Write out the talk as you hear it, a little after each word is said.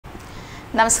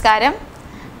Namaskaram.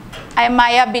 I am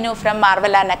Maya Binu from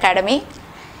Marvel and Academy.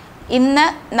 ഇന്ന്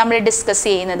നമ്മൾ discuss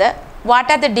ചെയ്യുന്നത് what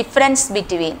are the difference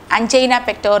between അഞ്ചൈന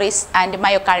pectoris and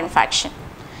മയോകാർഡ് infarction.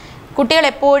 കുട്ടികൾ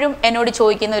എപ്പോഴും എന്നോട്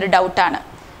ചോദിക്കുന്ന ഒരു ഡൗട്ടാണ്,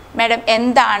 മാഡം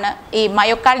എന്താണ് ഈ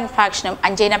മയോകാർഡ് ഇൻഫാക്ഷനും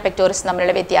അഞ്ചൈന പെക്ടോറിസും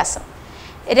തമ്മിലുള്ള വ്യത്യാസം?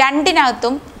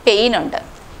 രണ്ടിനകത്തും പെയിൻ ഉണ്ട്,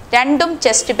 രണ്ടും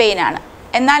ചെസ്റ്റ് പെയിനാണ്.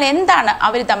 എന്നാൽ എന്താണ്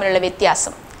അവർ തമ്മിലുള്ള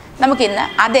വ്യത്യാസം? നമുക്കിന്ന്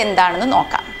അതെന്താണെന്ന്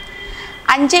നോക്കാം.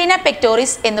 അഞ്ചൈന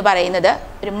പെക്ടോറിസ് എന്ന് പറയുന്നത്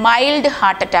ഒരു മൈൽഡ്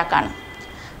ഹാർട്ട് അറ്റാക്കാണ്.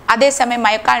 അതേസമയം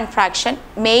മയോകാർഡ് ഇൻഫാക്ഷൻ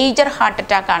മേജർ ഹാർട്ട്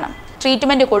അറ്റാക്കാണ്.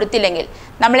 ട്രീറ്റ്മെൻറ്റ് കൊടുത്തില്ലെങ്കിൽ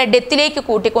നമ്മളെ ഡെത്തിലേക്ക്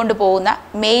കൂട്ടിക്കൊണ്ടു പോകുന്ന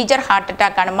മേജർ ഹാർട്ട്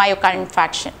അറ്റാക്കാണ് മയോകാർഡ്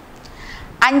ഇൻഫാക്ഷൻ.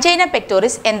 അഞ്ചൈന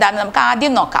പെക്ടോറിസ് എന്താണെന്ന് നമുക്ക്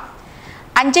ആദ്യം നോക്കാം.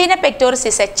 അഞ്ചൈന pectoris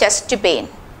is A chest pain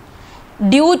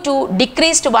due to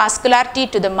decreased vascularity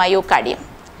to the myocardium.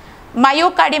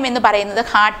 Myocardium എന്ന് പറയുന്നത്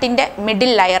ഹാർട്ടിൻ്റെ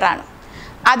മിഡിൽ ലെയറാണ്.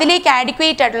 അതിലേക്ക്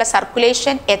ആഡിക്വേറ്റ് ആയിട്ടുള്ള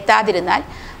സർക്കുലേഷൻ എത്താതിരുന്നാൽ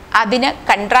അതിന്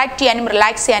കൺട്രാക്ട് ചെയ്യാനും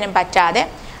റിലാക്സ് ചെയ്യാനും പറ്റാതെ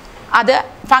അത്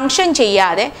ഫങ്ഷൻ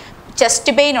ചെയ്യാതെ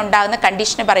ചെസ്റ്റ് പെയിൻ ഉണ്ടാകുന്ന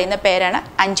കണ്ടീഷന് പറയുന്ന പേരാണ്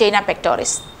അഞ്ചൈന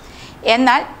പെക്ടോറിസ്.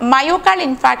 എന്നാൽ മയോകാർഡ്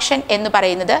ഇൻഫാക്ഷൻ എന്ന്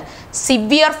പറയുന്നത്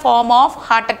severe form of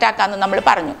heart attack ആണെന്ന് നമ്മൾ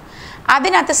പറഞ്ഞു.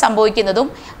 അതിനകത്ത് സംഭവിക്കുന്നതും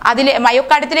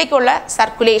മയോകാർഡത്തിലേക്കുള്ള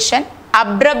സർക്കുലേഷൻ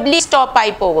അബ്രപ്റ്റ്ലി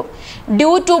സ്റ്റോപ്പായി പോകും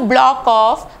due to block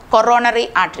of coronary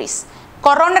arteries.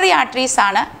 Coronary arteries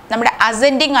ആണ് നമ്മുടെ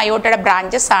അസെൻഡിങ് അയോട്ടയുടെ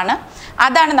ബ്രാഞ്ചസ് ആണ്.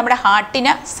 അതാണ് നമ്മുടെ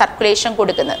ഹാർട്ടിന് സർക്കുലേഷൻ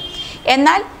കൊടുക്കുന്നത്.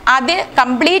 എന്നാൽ അത്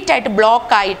കംപ്ലീറ്റ് ആയിട്ട്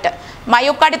ബ്ലോക്ക് ആയിട്ട്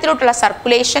മയോകാർഡത്തിലോട്ടുള്ള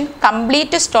സർക്കുലേഷൻ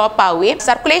കംപ്ലീറ്റ് സ്റ്റോപ്പ് ആവുകയും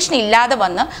സർക്കുലേഷൻ ഇല്ലാതെ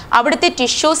വന്ന് അവിടുത്തെ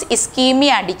ടിഷ്യൂസ്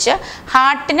ഇസ്കീമിയ അടിച്ച്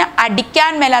ഹാർട്ടിന്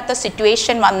അടിക്കാൻ മേലാത്ത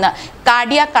സിറ്റുവേഷൻ വന്ന്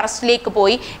കാർഡിയാക് അറസ്റ്റിലേക്ക്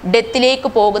പോയി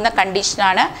ഡെത്തിലേക്ക് പോകുന്ന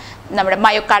കണ്ടീഷനാണ് നമ്മുടെ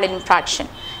മയോകാർഡ് ഇൻഫാക്ഷൻ.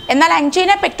 എന്നാൽ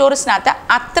അഞ്ചൈന പെക്ടോറിസിനകത്ത്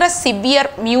അത്ര സിവിയർ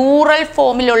മ്യൂറൽ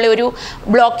ഫോമിലുള്ള ഒരു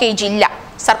ബ്ലോക്കേജ് ഇല്ല.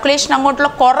 സർക്കുലേഷൻ അങ്ങോട്ടുള്ള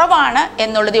കുറവാണ്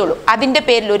എന്നുള്ളതേ ഉള്ളൂ. അതിൻ്റെ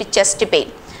പേരിൽ ഒരു ചെസ്റ്റ് പെയിൻ,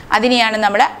 അതിനെയാണ്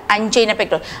നമ്മൾ അഞ്ചൈന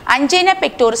pectoris. അഞ്ചൈന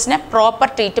പെക്ടോറിസിന് proper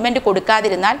treatment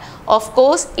കൊടുക്കാതിരുന്നാൽ of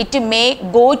course it may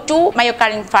go to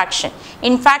മയോകാർഡ് infarction.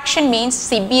 Infarction means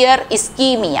severe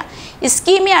ischaemia.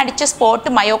 Ischaemia അടിച്ച സ്പോട്ട്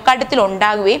മയോകാർഡത്തിൽ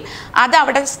ഉണ്ടാകുകയും അത്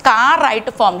അവിടെ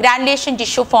സ്കാറായിട്ട് ഗ്രാനുലേഷൻ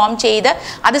ടിഷ്യൂ ഫോം ചെയ്ത്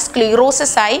അത്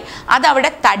സ്ക്ലീറോസിസ് ആയി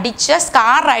അതവിടെ തടിച്ച്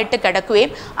സ്കാറായിട്ട്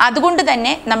കിടക്കുകയും അതുകൊണ്ട്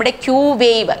തന്നെ നമ്മുടെ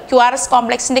QRS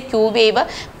കോംപ്ലക്സിൻ്റെ വേവ്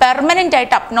പെർമനൻ്റ്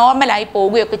ആയിട്ട് അബ്നോർമലായി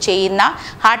പോവുകയൊക്കെ ചെയ്യുന്ന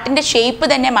ഹാർട്ടിൻ്റെ ഷേപ്പ്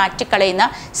തന്നെ മാറ്റിക്കളയുന്ന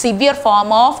സിവിയർ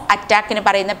ഫോം ഓഫ് അറ്റാക്കിന്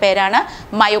പറയുന്ന പേരാണ്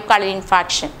മയോകാർഡ്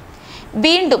ഇൻഫാക്ഷൻ.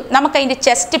 വീണ്ടും നമുക്കതിൻ്റെ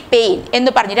ചെസ്റ്റ് പെയിൻ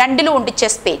എന്ന് പറഞ്ഞു, രണ്ടിലും ഉണ്ട്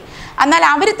ചെസ്റ്റ് പെയിൻ. എന്നാൽ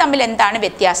അവർ തമ്മിൽ എന്താണ്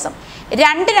വ്യത്യാസം?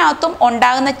 രണ്ടിനകത്തും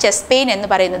ഉണ്ടാകുന്ന ചെസ്റ്റ് പെയിൻ എന്ന്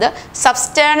പറയുന്നത്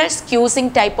സബ്സ്റ്റേണൽ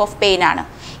സ്ക്യൂസിങ് ടൈപ്പ് ഓഫ് പെയിൻ ആണ്.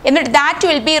 എന്നിട്ട് that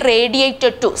will be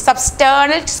radiated to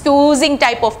സബ്സ്റ്റേണൽ squeezing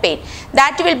type of pain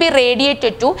that will be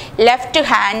radiated to left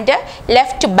hand,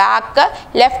 left back,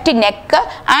 left neck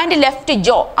and left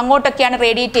Joe. അങ്ങോട്ടൊക്കെയാണ്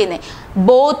radiate ചെയ്യുന്നത്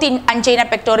both in അഞ്ചൈന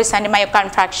pectoris and മയോകാർഡ്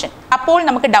infarction. അപ്പോൾ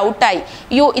നമുക്ക് ഡൗട്ടായി,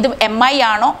 ഇത് MI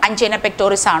ആണോ അഞ്ചൈന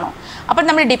pectoris ആണോ? അപ്പോൾ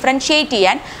നമ്മൾ differentiate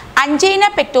ചെയ്യാൻ അഞ്ചൈന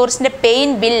പെക്ടോറിസിൻ്റെ pain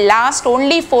will last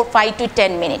only four 5 to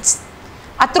 10 minutes.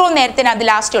 അത്രയും നേരത്തിന് അത്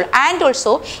ലാസ്റ്റ് ഉള്ളൂ. And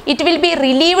also it will be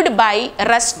relieved by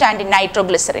rest and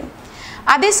nitroglycerine.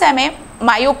 അതേസമയം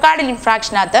മയോകാർഡ്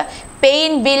ഇൻഫാക്ഷനകത്ത്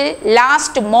pain will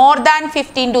last more than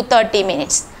 15 to 30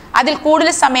 minutes. അതിൽ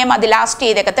കൂടുതൽ സമയം അത് ലാസ്റ്റ്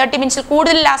ചെയ്തേക്കാം. 30 minutes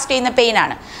കൂടുതൽ ലാസ്റ്റ് ചെയ്യുന്ന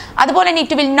പെയിനാണ്. അതുപോലെ തന്നെ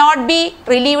it will not be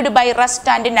relieved by rest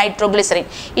and nitroglycerine.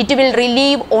 It will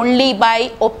relieve only by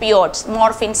opioids,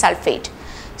 morphine sulphate.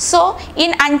 So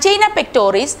in അഞ്ചൈന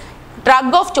pectoris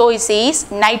drug of choice is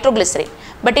nitroglycerin,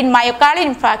 but in myocardial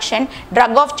infarction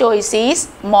drug of choice is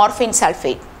morphine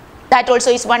sulfate. That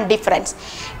also is one difference.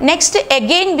 Next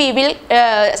again we will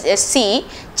see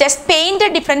chest pain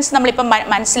difference നമ്മളിപ്പോൾ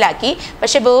മനസ്സിലാക്കി.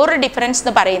 പക്ഷേ വേറൊരു difference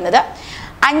എന്ന് പറയുന്നത്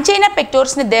അഞ്ചൈന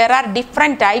പെക്ടോറിസിന് there are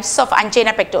different types of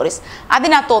angina pectoris.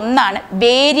 അതിനകത്ത് ഒന്നാണ്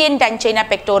variant അഞ്ചൈന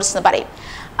pectoris എന്ന് പറയും.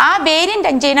 ആ വേരിയൻ്റ്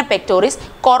അഞ്ചൈന പെക്ടോറിസ്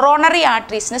കൊറോണറി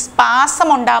ആർട്ടറീസിന് സ്പാസം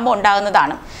ഉണ്ടാകുമ്പോൾ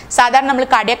ഉണ്ടാകുന്നതാണ്. സാധാരണ നമ്മൾ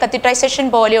കാർഡിയാക് കത്തീഡ്രൈസേഷൻ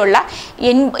പോലെയുള്ള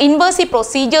ഇൻവേഴ്സീവ്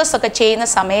പ്രൊസീജിയേഴ്സ് ഒക്കെ ചെയ്യുന്ന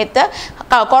സമയത്ത്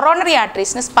കൊറോണറി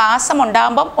ആർട്ടറീസിന് സ്പാസം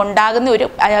ഉണ്ടാകുമ്പം ഉണ്ടാകുന്ന ഒരു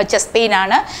ചെസ്റ്റ്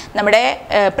പെയിനാണ് നമ്മുടെ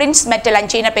പ്രിൻസ് മെറ്റൽ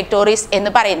അഞ്ചൈന പെക്ടോറിസ്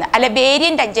എന്ന് പറയുന്നത്, അല്ല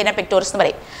വേരിയൻ്റ് അഞ്ചൈന പെക്ടോറിസ് എന്ന്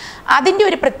പറയും. അതിൻ്റെ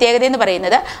ഒരു പ്രത്യേകത എന്ന്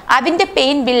പറയുന്നത് അതിൻ്റെ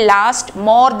pain will last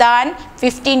more than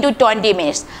 15 to 20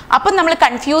 minutes. അപ്പം നമ്മൾ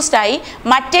കൺഫ്യൂസ്ഡ് ആയി.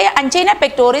 മറ്റേ അഞ്ചൈന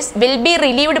pectoris will be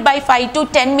relieved by 5 to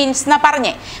 10 minutes എന്നാണ്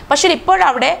പറഞ്ഞത്. പക്ഷേ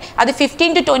ഇപ്പോഴവിടെ അത്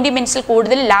 15 to 20 minutes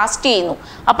കൂടുതൽ ലാസ്റ്റ് ചെയ്യുന്നു.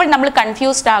 അപ്പോൾ നമ്മൾ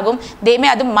കൺഫ്യൂസ്ഡ് ആകും, ദൈവമേ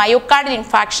അത് മയോകാർഡിൽ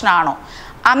ഇൻഫാക്ഷൻ ആണോ?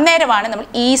 അന്നേരമാണ് നമ്മൾ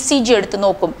ECG എടുത്ത്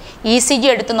നോക്കും. ECG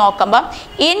എടുത്ത് നോക്കുമ്പം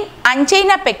in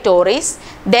അഞ്ചൈന pectoris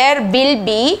there will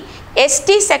be ST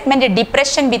segment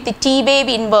depression with T wave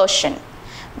inversion,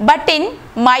 but in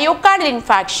myocardial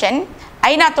infarction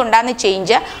അതിനകത്തുണ്ടാകുന്ന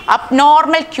change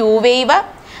abnormal Q wave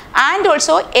and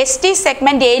also ST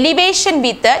segment elevation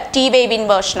with T wave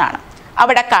inversion ആണ്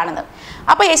അവിടെ കാണുന്നത്.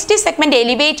 അപ്പോൾ ST segment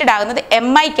elevated ആകുന്നത്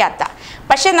MIക്കകത്താണ്.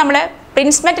 പക്ഷേ നമ്മൾ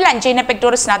പ്രിൻസ്മെറ്റൽ അഞ്ചൈന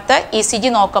പെക്ടോറിസിനകത്ത് ECG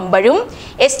നോക്കുമ്പോഴും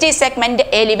ST segment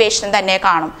elevation തന്നെ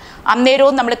കാണും.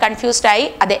 അന്നേരവും നമ്മൾ കൺഫ്യൂസ്ഡായി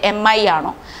അത് MI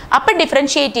ആണോ. അപ്പോൾ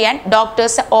ഡിഫറൻഷിയേറ്റ് ചെയ്യാൻ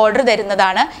ഡോക്ടേഴ്സ് ഓർഡർ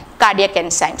തരുന്നതാണ് കാർഡിയക്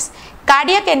എൻസൈംസ്.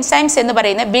 കാർഡിയക് എൻസൈംസ് എന്ന്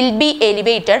പറയുന്നത് will be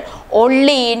elevated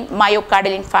only in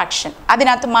myocardial infarction.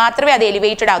 അതിനകത്ത് മാത്രമേ അത്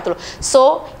എലിവേറ്റഡ് ആകത്തുള്ളൂ. സോ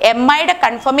MIയുടെ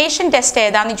കൺഫർമേഷൻ ടെസ്റ്റ്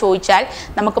ഏതാണെന്ന് ചോദിച്ചാൽ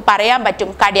നമുക്ക് പറയാൻ പറ്റും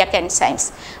കാർഡിയക് എൻസൈംസ്.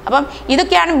 അപ്പം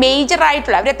ഇതൊക്കെയാണ്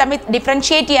മേജറായിട്ടുള്ള അവരെ തമ്മിൽ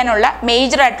ഡിഫറൻഷിയേറ്റ് ചെയ്യാനുള്ള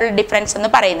മേജറായിട്ടുള്ള ഡിഫറൻസ് എന്ന്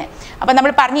പറയുന്നത്. അപ്പം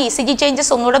നമ്മൾ പറഞ്ഞ ECG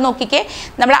ചേഞ്ചസ് ഒന്നുകൂടെ നോക്കിക്കേ.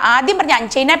 നമ്മൾ ആദ്യം പറഞ്ഞ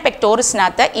അഞ്ചൈന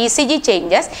പെക്ടോറിസിനകത്ത് ECG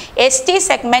changes ST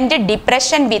segment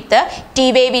depression വിത്ത്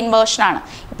T വേവ് ഇൻവേർഷൻ ആണ്.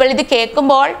 ഇപ്പോൾ ഇത്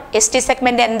കേൾക്കുമ്പോൾ ST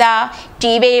സെഗ്മെൻറ്റ് എന്താ, T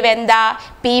വേവ് എന്താ,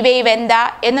 P വേവ് എന്താ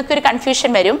എന്നൊക്കെ ഒരു കൺഫ്യൂഷൻ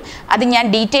വരും. അത് ഞാൻ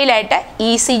ഡീറ്റെയിൽ ആയിട്ട്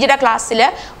ECGയുടെ ക്ലാസ്സിൽ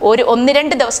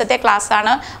 1-2 ദിവസത്തെ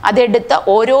ക്ലാസ്സാണ്. അതെടുത്ത്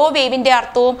ഓരോ വേവിൻ്റെ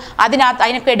അർത്ഥവും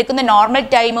അതിനൊക്കെ എടുക്കുന്ന നോർമൽ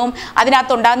ടൈമും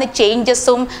അതിനകത്തുണ്ടാകുന്ന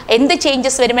ചേഞ്ചസും എന്ത്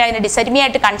ചേഞ്ചസ് വരുമ്പോൾ അതിനെ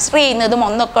ഡിസർമിയായിട്ട് കൺസിഡർ ചെയ്യുന്നതും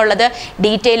ഒന്നൊക്കെ ഉള്ളത്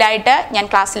ഡീറ്റെയിൽ ആയിട്ട് ഞാൻ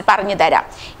ക്ലാസ്സിൽ പറഞ്ഞു തരാം.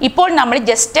 ഇപ്പോൾ നമ്മൾ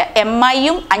ജസ്റ്റ്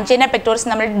MIയും അഞ്ചൈന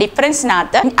പെക്ടോറിസും നമ്മുടെ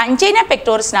ഡിഫറൻസിനകത്ത് അഞ്ചൈന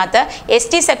പെക്ടോറിസിനകത്ത്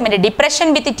ST സെഗ്മെൻറ്റ് ഡിപ്രഷൻ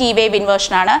വിത്ത് T വേവ്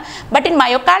ഇൻവേർഷൻ ആണ്. But in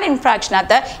myocardial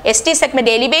ഇൻഫ്രാക്ഷനകത്ത് ST segment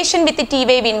elevation with T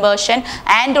wave inversion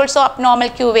and also abnormal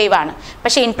Q wave ആണ്.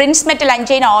 പക്ഷേ in Prince-Metal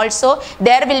angina also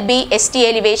there will be ST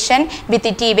elevation with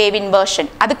T wave inversion.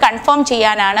 അത് confirm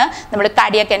ചെയ്യാനാണ് നമ്മൾ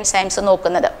cardiac enzymes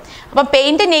നോക്കുന്നത്. അപ്പം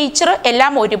പെയിൻ്റെ nature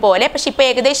എല്ലാം ഒരുപോലെ, പക്ഷെ ഇപ്പോൾ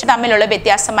ഏകദേശം തമ്മിലുള്ള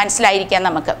വ്യത്യാസം മനസ്സിലായിരിക്കാം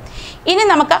നമുക്ക്. ഇനി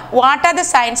നമുക്ക് what are the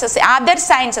sciences other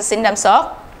sciences symptoms of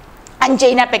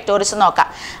അഞ്ചൈന pectoris നോക്കാം.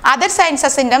 Other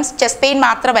sciences symptoms chest pain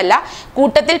മാത്രമല്ല,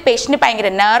 കൂട്ടത്തിൽ പേഷ്യൻ്റ് ഭയങ്കര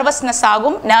നെർവസ്നെസ്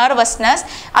ആകും. നെർവസ്നെസ്,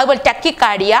 അതുപോലെ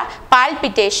tachycardia,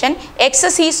 palpitation,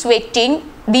 excessive sweating.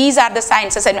 These are the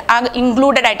sciences and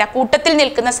included ആയിട്ട് കൂട്ടത്തിൽ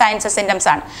നിൽക്കുന്ന സയൻസസ് സിംറ്റംസ്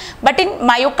ആണ്. But in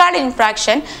myocardial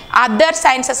infarction other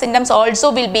sciences symptoms also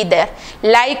will be there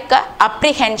like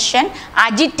apprehension,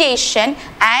 agitation,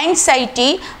 anxiety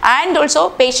and also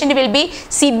patient will be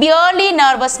severely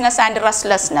nervousness and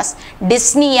restlessness,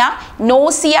 dyspnoea,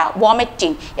 nausea,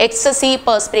 vomiting, excessive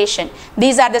perspiration.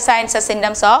 These are the sciences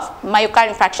symptoms of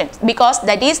myocardial infarction because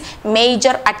that is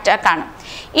major attack ആണ്.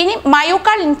 ഇനി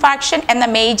myocardial infarction എന്ന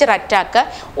major attack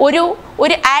ഒരു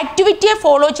ആക്ടിവിറ്റിയെ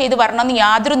follow ചെയ്ത് വരണമെന്ന്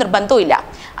യാതൊരു നിർബന്ധവും ഇല്ല.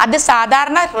 അത്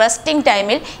സാധാരണ റെസ്റ്റിംഗ്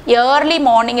ടൈമിൽ ഏർലി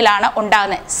മോർണിംഗിലാണ്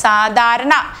ഉണ്ടാകുന്നത്.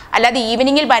 സാധാരണ, അല്ലാതെ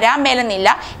ഈവനിങ്ങിൽ വരാൻ മേലെന്നില്ല.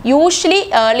 യൂഷ്വലി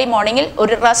ഏർലി മോർണിംഗിൽ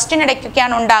ഒരു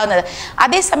റെസ്റ്റിനിടയ്ക്കൊക്കെയാണ് ഉണ്ടാകുന്നത്.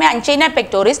 അതേസമയം അഞ്ചൈന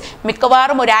പെക്ടോറിസ്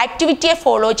മിക്കവാറും ഒരു ആക്ടിവിറ്റിയെ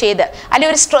ഫോളോ ചെയ്ത്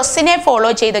അല്ലെങ്കിൽ ഒരു സ്ട്രെസ്സിനെ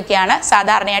ഫോളോ ചെയ്തൊക്കെയാണ്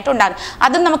സാധാരണയായിട്ട് ഉണ്ടാകുന്നത്.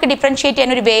 അതും നമുക്ക് ഡിഫറൻഷിയേറ്റ്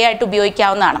ചെയ്യാൻ ഒരു വേ ആയിട്ട്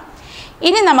ഉപയോഗിക്കാവുന്നതാണ്.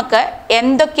 ഇനി നമുക്ക്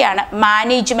എന്തൊക്കെയാണ്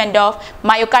management of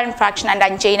myocardial infarction and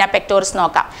അഞ്ചൈന pectoris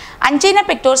നോക്കാം. അഞ്ചൈന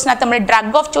പെക്ടോറിസിനകത്ത് നമ്മൾ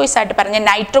ഡ്രഗ് ഓഫ് ചോയ്സ് ആയിട്ട് പറഞ്ഞ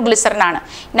നൈട്രോഗ്ലിസറിൻ ആണ്.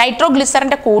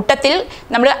 നൈട്രോഗ്ലിസറിൻ്റെ കൂട്ടത്തിൽ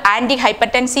നമ്മൾ ആൻറ്റി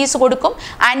ഹൈപ്പർടെൻസീവ്സ് കൊടുക്കും,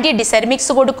 ആൻറ്റി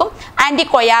ഡിസെർമിക്സ് കൊടുക്കും, ആൻറ്റി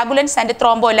കൊയാഗുലൻസ് ആൻഡ്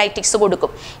ത്രോംബോലൈറ്റിക്സ്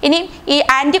കൊടുക്കും. ഇനി ഈ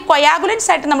ആൻറ്റി കൊയാഗുലൻസ്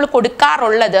ആയിട്ട് നമ്മൾ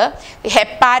കൊടുക്കാറുള്ളത്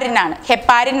ഹെപ്പാരിൻ ആണ്.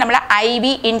 ഹെപ്പാരിൻ നമ്മൾ IV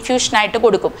ഇൻഫ്യൂഷനായിട്ട്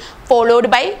കൊടുക്കും. ഫോളോഡ്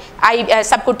ബൈ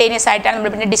സബ്കുട്ടേനിയസ് ആയിട്ടാണ്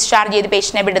നമ്മൾ പിന്നെ ഡിസ്ചാർജ് ചെയ്ത്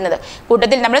പേഷ്യനെ വിടുന്നത്.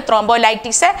 കൂട്ടത്തിൽ നമ്മൾ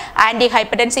ത്രോംബോലൈറ്റിക്സ്, ആൻറ്റി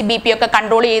ഹൈപ്പർടെൻസീവ് BP ഒക്കെ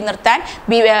കൺട്രോൾ ചെയ്ത് നിർത്താൻ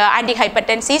ആൻറ്റി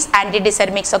ഹൈപ്പർടെൻസീവ്സ്, ആൻറ്റി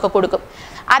ഡിസെർമിക്സ് ഒക്കെ കൊടുക്കും.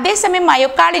 അതേസമയം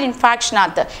മയോകാർഡിയൽ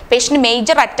ഇൻഫാക്ഷനകത്ത് പേഷ്യൻ്റ്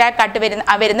മേജർ അറ്റാക്ക് ആയിട്ട്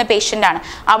വരുന്ന പേഷ്യൻ്റാണ്.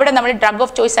 അവിടെ നമ്മൾ ഡ്രഗ്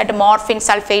ഓഫ് ചോയ്സ് ആയിട്ട് മോർഫിൻ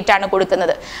സൾഫേറ്റ് ആണ്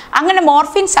കൊടുക്കുന്നത്. അങ്ങനെ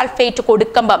മോർഫിൻ സൾഫേറ്റ്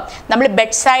കൊടുക്കുമ്പം നമ്മൾ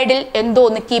ബെഡ് സൈഡിൽ എന്തോ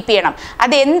ഒന്ന് കീപ്പ് ചെയ്യണം.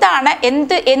 അത് എന്താണ്,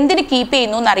 എന്തിന് കീപ്പ്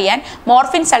ചെയ്യുന്നു എന്നറിയാൻ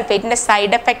മോർഫിൻ സൾഫേറ്റിൻ്റെ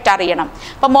സൈഡ് എഫക്റ്റ് അറിയണം.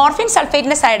 അപ്പോൾ മോർഫിൻ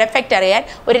സൾഫേറ്റിൻ്റെ സൈഡ് എഫക്റ്റ് അറിയാൻ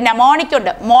ഒരു നെമോണിക്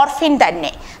ഉണ്ട്, മോർഫിൻ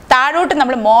തന്നെ. താഴോട്ട്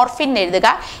നമ്മൾ മോർഫിൻ എഴുതുക.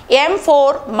 M4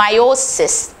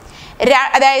 മയോസിസ്,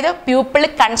 അതായത് പ്യൂപ്പിൾ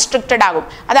കൺസ്ട്രിക്റ്റഡ് ആകും.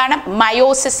 അതാണ്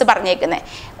മയോസിസ് പറഞ്ഞേക്കുന്നത്.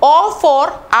 O4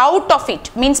 out of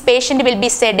it means patient will be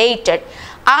sedated.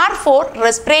 R4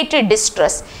 respiratory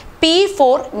distress.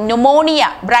 P4 pneumonia,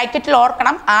 ബ്രാക്കറ്റിൽ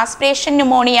ഓർക്കണം ആസ്പിറേഷൻ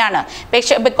ന്യൂമോണിയ ആണ്.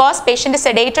 ബിക്കോസ് പേഷ്യൻ്റ്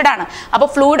സെഡേറ്റഡ് ആണ്. അപ്പോൾ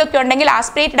ഫ്ലൂയിഡ് ഒക്കെ ഉണ്ടെങ്കിൽ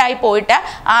ആസ്പിറേറ്റഡ് ആയി പോയിട്ട്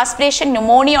ആസ്പിറേഷൻ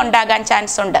ന്യൂമോണിയ ഉണ്ടാകാൻ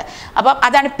ചാൻസ് ഉണ്ട്. അപ്പം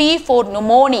അതാണ് P4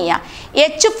 pneumonia.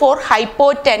 H4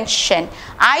 hypotension.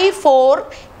 I4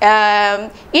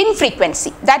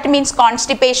 infrequency, that means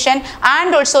constipation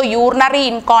and also urinary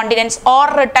incontinence or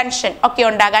retention ഒക്കെ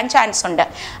ഉണ്ടാകാൻ ചാൻസ് ഉണ്ട്.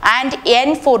 And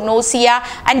N4 nausea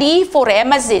and E4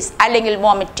 emesis അല്ലെങ്കിൽ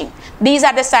vomiting. These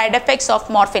are the side effects of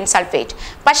morphine sulfate.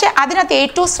 പക്ഷേ അതിനകത്ത്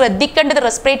ഏറ്റവും ശ്രദ്ധിക്കേണ്ടത്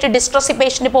respiratory distress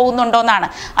patient പോകുന്നുണ്ടോയെന്നാണ്.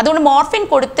 അതുകൊണ്ട് morphine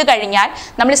കൊടുത്തു കഴിഞ്ഞാൽ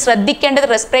നമ്മൾ ശ്രദ്ധിക്കേണ്ടത്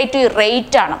റെസ്പിറേറ്ററി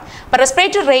റേറ്റ് ആണ്. അപ്പോൾ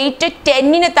റെസ്പിറേറ്ററി റേറ്റ്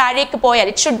 10-ന് താഴേക്ക് പോയാൽ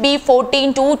ഇറ്റ് ഷുഡ് ബി 14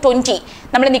 to 20.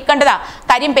 നമ്മൾ നിൽക്കേണ്ടതാ.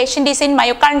 കാര്യം patient is in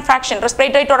മയോകാർഡ് infarction,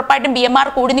 respiratory rate ഉറപ്പായിട്ടും BMR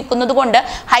കൂടി നിൽക്കുന്നത് കൊണ്ട്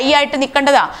ഹൈ ആയിട്ട്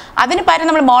നിൽക്കേണ്ടതാ. അതിന് പകരം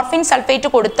നമ്മൾ മോർഫിൻ സൾഫേറ്റ്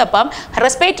കൊടുത്തപ്പം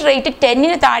റെസ്പിറേറ്ററി റേറ്റ്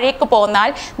 10-ന് താഴേക്ക് പോന്നാൽ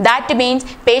that means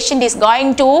patient is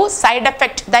going to side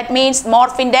effect, that means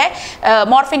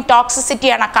morphine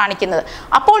ടോക്സിസിറ്റിയാണ് കാണിക്കുന്നത്.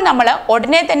 അപ്പോൾ നമ്മൾ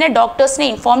ഉടനെ തന്നെ ഡോക്ടേഴ്സിനെ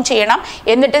ഇൻഫോം ചെയ്യണം.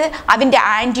 എന്നിട്ട് അതിൻ്റെ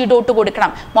ആൻറ്റിഡോട്ട്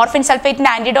കൊടുക്കണം. മോർഫിൻ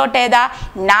സൾഫേറ്റിൻ്റെ ആൻറ്റിഡോട്ട് ഏതാ?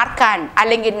 നാർക്കാൻ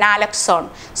അല്ലെങ്കിൽ നാലക്സോൺ.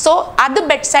 സോ അത്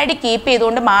ബെഡ് സൈഡ് കീപ്പ്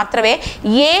ചെയ്തുകൊണ്ട് മാത്രമേ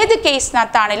ഏത്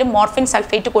കേസിനകത്താണെങ്കിലും മോർഫിൻ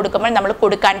സൾഫേറ്റ് കൊടുക്കുമ്പോൾ നമ്മൾ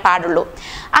കൊടുക്കാൻ പാടുള്ളൂ.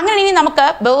 അങ്ങനെ ഇനി നമുക്ക്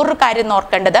വേറൊരു കാര്യം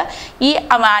നോക്കേണ്ടത്, ഈ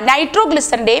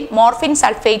നൈട്രോഗ്ലിസറിൻ്റെയും മോർഫിൻ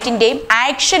സൾഫേറ്റിൻ്റെയും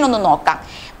ആക്ഷൻ ഒന്ന് നോക്കാം.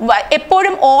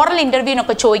 എപ്പോഴും ഓറൽ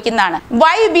ഇൻ്റർവ്യൂവിനൊക്കെ ചോദിക്കുന്നതാണ്,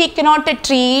 Y we cannot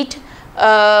treat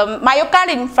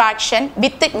മയോകാർഡ് infarction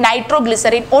with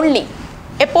nitroglycerine only.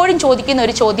 എപ്പോഴും ചോദിക്കുന്ന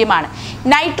ഒരു ചോദ്യമാണ്.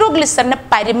 നൈട്രോഗ്ലിസറിന്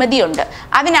പരിമിതിയുണ്ട്.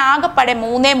 അതിനാകെപ്പാടെ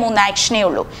 3 ആക്ഷനേ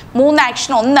ഉള്ളൂ. 3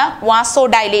 ആക്ഷൻ. ഒന്ന്, വാസോ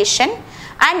dilation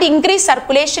and increase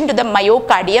circulation to the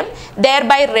myocardium,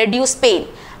 thereby reduce pain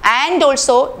and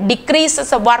also decreases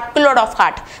the workload of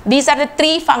heart. These are the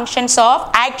 3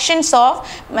 actions of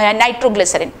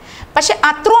nitroglycerin. പക്ഷെ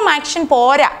അത്രയും action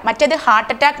പോരാ. മറ്റേത് ഹാർട്ട്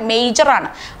അറ്റാക്ക് മേജറാണ്.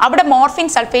 അവിടെ മോർഫിൻ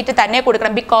സൾഫേറ്റ് തന്നെ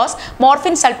കൊടുക്കണം. ബിക്കോസ്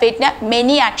മോർഫിൻ സൾഫേറ്റിന്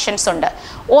മെനി ആക്ഷൻസ് ഉണ്ട്.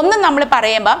 ഒന്ന് നമ്മൾ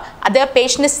പറയുമ്പോൾ അത്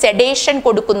പേഷ്യന് സെഡേഷൻ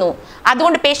കൊടുക്കുന്നു.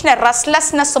 അതുകൊണ്ട് പേഷ്യന്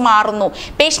റെസ്റ്റ്ലെസ്നെസ് മാറുന്നു,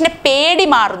 പേഷ്യന് പേടി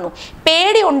മാറുന്നു.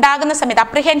 പേടി ഉണ്ടാകുന്ന സമയത്ത്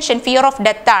അപ്രിഹെൻഷൻ, ഫിയർ ഓഫ്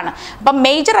ഡെത്ത് ആണ്. അപ്പം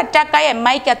മേജർ അറ്റാക്കായ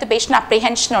MIക്കകത്ത് പേഷ്യന്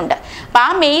അപ്രിഹെൻഷൻ ഉണ്ട്. അപ്പോൾ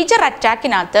ആ മേജർ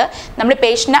അറ്റാക്കിനകത്ത് നമ്മൾ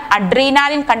പേഷ്യന്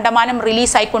അഡ്രീനാലിൻ കണ്ടമാനം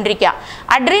റിലീസ് ആയിക്കൊണ്ടിരിക്കുക.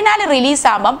 അഡ്രീനാലിൻ റിലീസ്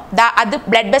ആകുമ്പം അത്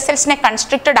ബ്ലഡ് വെസൽസിനെ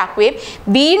കൺസ്ട്രിക്റ്റഡ് ആക്കുകയും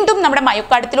വീണ്ടും നമ്മുടെ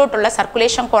മയോകാർഡിയത്തിലോട്ടുള്ള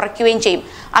സർക്കുലേഷൻ കുറയ്ക്കുകയും ചെയ്യും.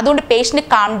 അതുകൊണ്ട് പേഷ്യന്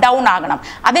കാം ഡൗൺ ആകണം.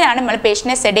 അതിനാണ് നമ്മൾ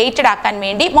പേഷ്യനെ സെഡേറ്റഡ് ആക്കാൻ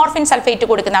വേണ്ടി മോർഫിൻ സൾഫേറ്റ്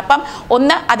കൊടുക്കുന്നത്. അപ്പം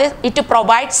ഒന്ന്, അത് ഇറ്റ്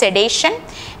പ്രൊവൈഡ് സെഡേഷൻ.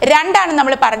 രണ്ടാണ്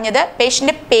നമ്മൾ പറഞ്ഞത്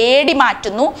പേഷ്യൻ്റെ പേടി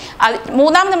മാറ്റുന്നു.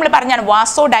 മൂന്നാമത് നമ്മൾ പറഞ്ഞാണ്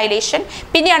വാസോ ഡൈലേഷൻ.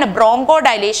 പിന്നെയാണ് ബ്രോങ്കോ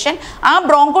ഡൈലേഷൻ. ആ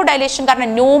ബ്രോങ്കോ ഡൈലേഷൻ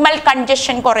കാരണം ന്യൂമൽ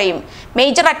കൺജഷൻ കുറയും.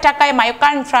 മേജർ അറ്റാക്കായ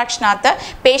മയോകാർഡ് ഇൻഫ്രാക്ഷനകത്ത്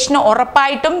പേഷ്യന്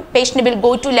ഉറപ്പായിട്ടും patient will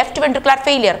go to left ventricular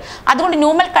failure. അതുകൊണ്ട്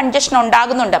ന്യൂമൽ കൺജഷൻ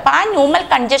ഉണ്ടാകുന്നുണ്ട്. അപ്പോൾ ആ ന്യൂമൽ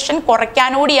കൺജഷൻ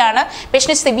കുറയ്ക്കാനോടിയാണ്,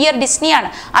 പേഷ്യന് സിവിയർ ഡിസ്നിയാണ്,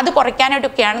 അത്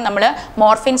കുറയ്ക്കാനായിട്ടൊക്കെയാണ് നമ്മൾ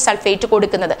മോർഫിൻ സൾഫേറ്റ്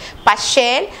കൊടുക്കുന്നത്. പക്ഷേ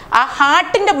ആ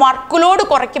ഹാർട്ടിൻ്റെ വർക്ക് ലോഡ്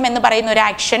കുറയ്ക്കുമെന്ന് പറയുന്ന ഒരു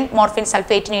ആക്ഷൻ മോർഫിൻ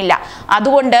സൾഫേറ്റിനില്ല.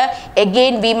 അതുകൊണ്ട്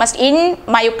again we must in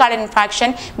മയോകാർഡ്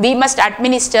infarction we must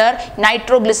administer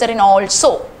nitroglycerine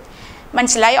also.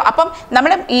 മനസ്സിലായോ? അപ്പം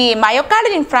നമ്മൾ ഈ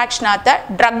മയോകാർഡിയൽ ഇൻഫ്രാക്ഷനകത്ത്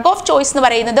ഡ്രഗ് ഓഫ് ചോയ്സ് എന്ന്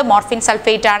പറയുന്നത് മോർഫിൻ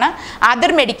സൾഫേറ്റ് ആണ്.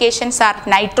 Other medications R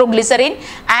nitroglycerine,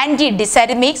 anti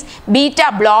ഡിസെർമിക്സ്, beta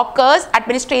blockers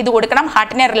administer ചെയ്ത് കൊടുക്കണം.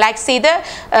 ഹാർട്ടിനെ റിലാക്സ് ചെയ്ത്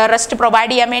റെസ്റ്റ്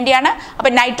പ്രൊവൈഡ് ചെയ്യാൻ വേണ്ടിയാണ്.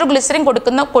 അപ്പം നൈട്രോഗ്ലിസറിൻ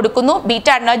കൊടുക്കുന്നു, ബീറ്റ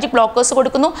അഡ്നർജിക് ബ്ലോക്കേഴ്സ്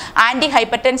കൊടുക്കുന്നു, ആൻറ്റി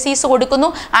ഹൈപ്പർടെൻസീസ്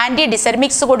കൊടുക്കുന്നു, ആൻറ്റി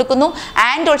ഡിസെർമിക്സ് കൊടുക്കുന്നു,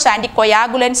 and also anti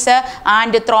coagulants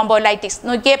and ത്രോംബോലൈറ്റിക്സ്.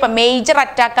 നോക്കിയേ, ഇപ്പം മേജർ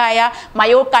അറ്റാക്കായ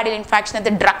മയോകാർഡിയൽ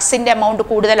ഇൻഫ്രാക്ഷനകത്ത് ഡ്രഗ്സിൻ്റെ എമൗണ്ട്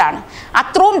കൂടുതലാണ്.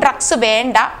 അത്രയും ഡ്രഗ്സ്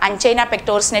വേണ്ട അഞ്ചൈന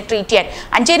പെക്ടോറിസിനെ ട്രീറ്റ് ചെയ്യാൻ.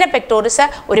 അഞ്ചൈന പെക്ടോറിസ്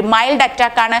ഒരു mild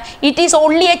അറ്റാക്കാണ്. It is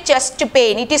only A chest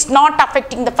pain. It is not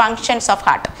affecting the functions of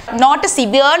heart, not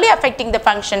severely affecting the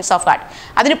functions of heart.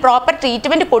 അതിന് proper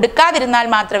treatment കൊടുക്കാതിരുന്നാൽ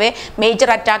മാത്രമേ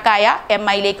major അറ്റാക്കായ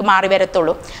MIയിലേക്ക് മാറി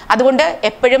വരത്തുള്ളൂ. അതുകൊണ്ട്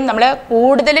എപ്പോഴും നമ്മൾ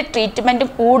കൂടുതൽ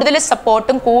ട്രീറ്റ്മെൻറ്റും കൂടുതൽ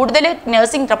സപ്പോർട്ടും കൂടുതൽ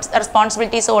നഴ്സിംഗ്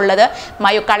റെസ്പോൺസിബിലിറ്റീസും ഉള്ളത്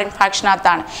മയോകാർഡ്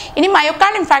ഇൻഫ്രാക്ഷനകത്താണ്. ഇനി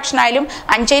മയോകാർഡ് ഇൻഫ്രാക്ഷൻ ആയാലും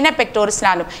അഞ്ചൈന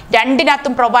പെക്ടോറിസിനാലും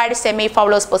രണ്ടിനകത്തും provide semi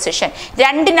Fowler's position.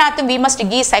 രണ്ടിനകത്തും we must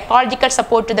give psychological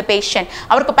support to the patient.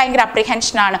 അവർക്ക് ഭയങ്കര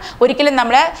അപ്രിഹെൻഷനാണ്. ഒരിക്കലും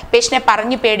നമ്മൾ പേഷ്യനെ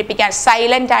പറഞ്ഞ് പേടിപ്പിക്കാൻ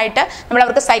സൈലൻ്റ് ആയിട്ട് നമ്മൾ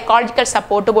അവർക്ക് സൈക്കോളജിക്കൽ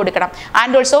സപ്പോർട്ട് കൊടുക്കണം.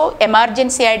 ആൻഡ് ഓൾസോ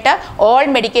എമർജൻസി ആയിട്ട് all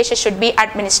medication should be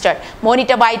administered.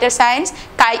 Monitor vital science,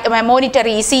 monitor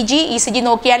ECG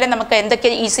നോക്കിയാലേ നമുക്ക് എന്തൊക്കെ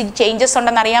ECG ചേഞ്ചസ്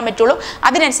ഉണ്ടെന്ന് അറിയാൻ പറ്റുള്ളൂ.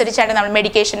 അതിനനുസരിച്ചാണ് നമ്മൾ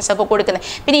മെഡിക്കേഷൻസ് ഒക്കെ കൊടുക്കുന്നത്.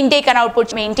 പിന്നെ ഇൻടേക്ക് ആൻഡ്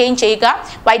ഔട്ട്പുട്ട് മെയിൻറ്റെയിൻ ചെയ്യുക,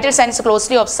 വൈറ്റൽ സയൻസ്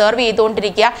ക്ലോസ്ലി ഒബ്സർവ്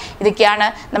ചെയ്തുകൊണ്ടിരിക്കുക. ഇതൊക്കെയാണ്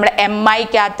നമ്മുടെ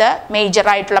MIക്കകത്ത്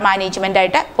മേജറായിട്ടുള്ള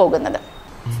മാനേജ്മെൻ്റായിട്ട് പോകുന്നത്.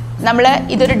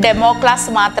 ഇതൊരു ഡെമോ ക്ലാസ്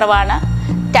മാത്രമാണ്.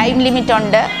 ടൈം ലിമിറ്റ്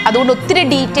ഉണ്ട്. അതുകൊണ്ട് ഒത്തിരി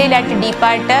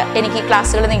ഡീപ്പായിട്ട് എനിക്ക്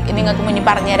ക്ലാസ്സുകൾ നിങ്ങൾക്ക് മുന്നിൽ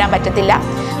പറഞ്ഞു തരാൻ പറ്റത്തില്ല.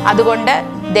 അതുകൊണ്ട്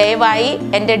ദയവായി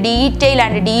എൻ്റെ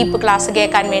ഡീപ്പ് ക്ലാസ്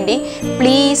കേൾക്കാൻ വേണ്ടി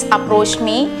please approach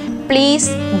me, please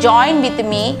join with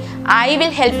me. I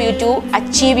will help you to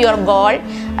achieve your goal.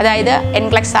 അതായത്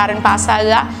NCLEX-RN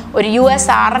പാസ്സാകുക, ഒരു US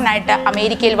RN ആയിട്ട്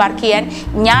അമേരിക്കയിൽ വർക്ക് ചെയ്യാൻ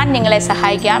ഞാൻ നിങ്ങളെ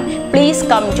സഹായിക്കാം. Please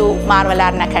come to Marvel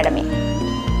RN academy.